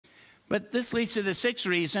But this leads to the sixth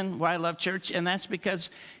reason why I love church, and that's because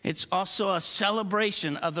it's also a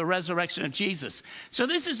celebration of the resurrection of Jesus. So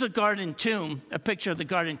this is the garden tomb, a picture of the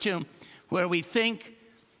garden tomb, where we think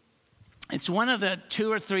it's one of the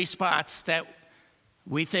 2 or 3 spots that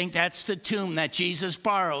we think that's the tomb that Jesus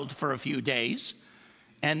borrowed for a few days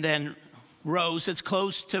and then rose. It's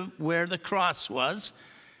close to where the cross was,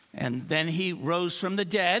 and then he rose from the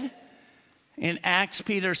dead. In Acts,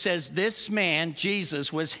 Peter says, this man,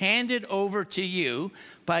 Jesus, was handed over to you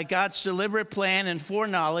by God's deliberate plan and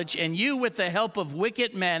foreknowledge, and you, with the help of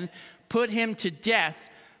wicked men, put him to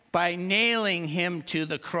death by nailing him to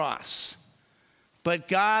the cross. But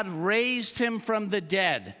God raised him from the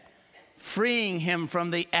dead, freeing him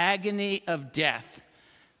from the agony of death,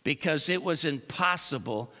 because it was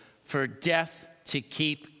impossible for death to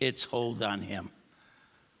keep its hold on him.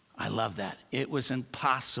 I love that. It was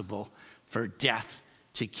impossible for death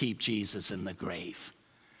to keep Jesus in the grave.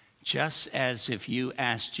 Just as if you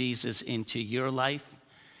ask Jesus into your life,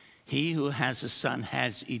 he who has a son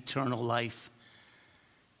has eternal life.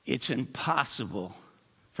 It's impossible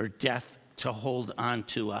for death to hold on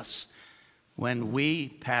to us. When we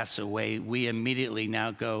pass away, we immediately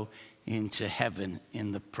now go into heaven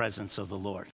in the presence of the Lord.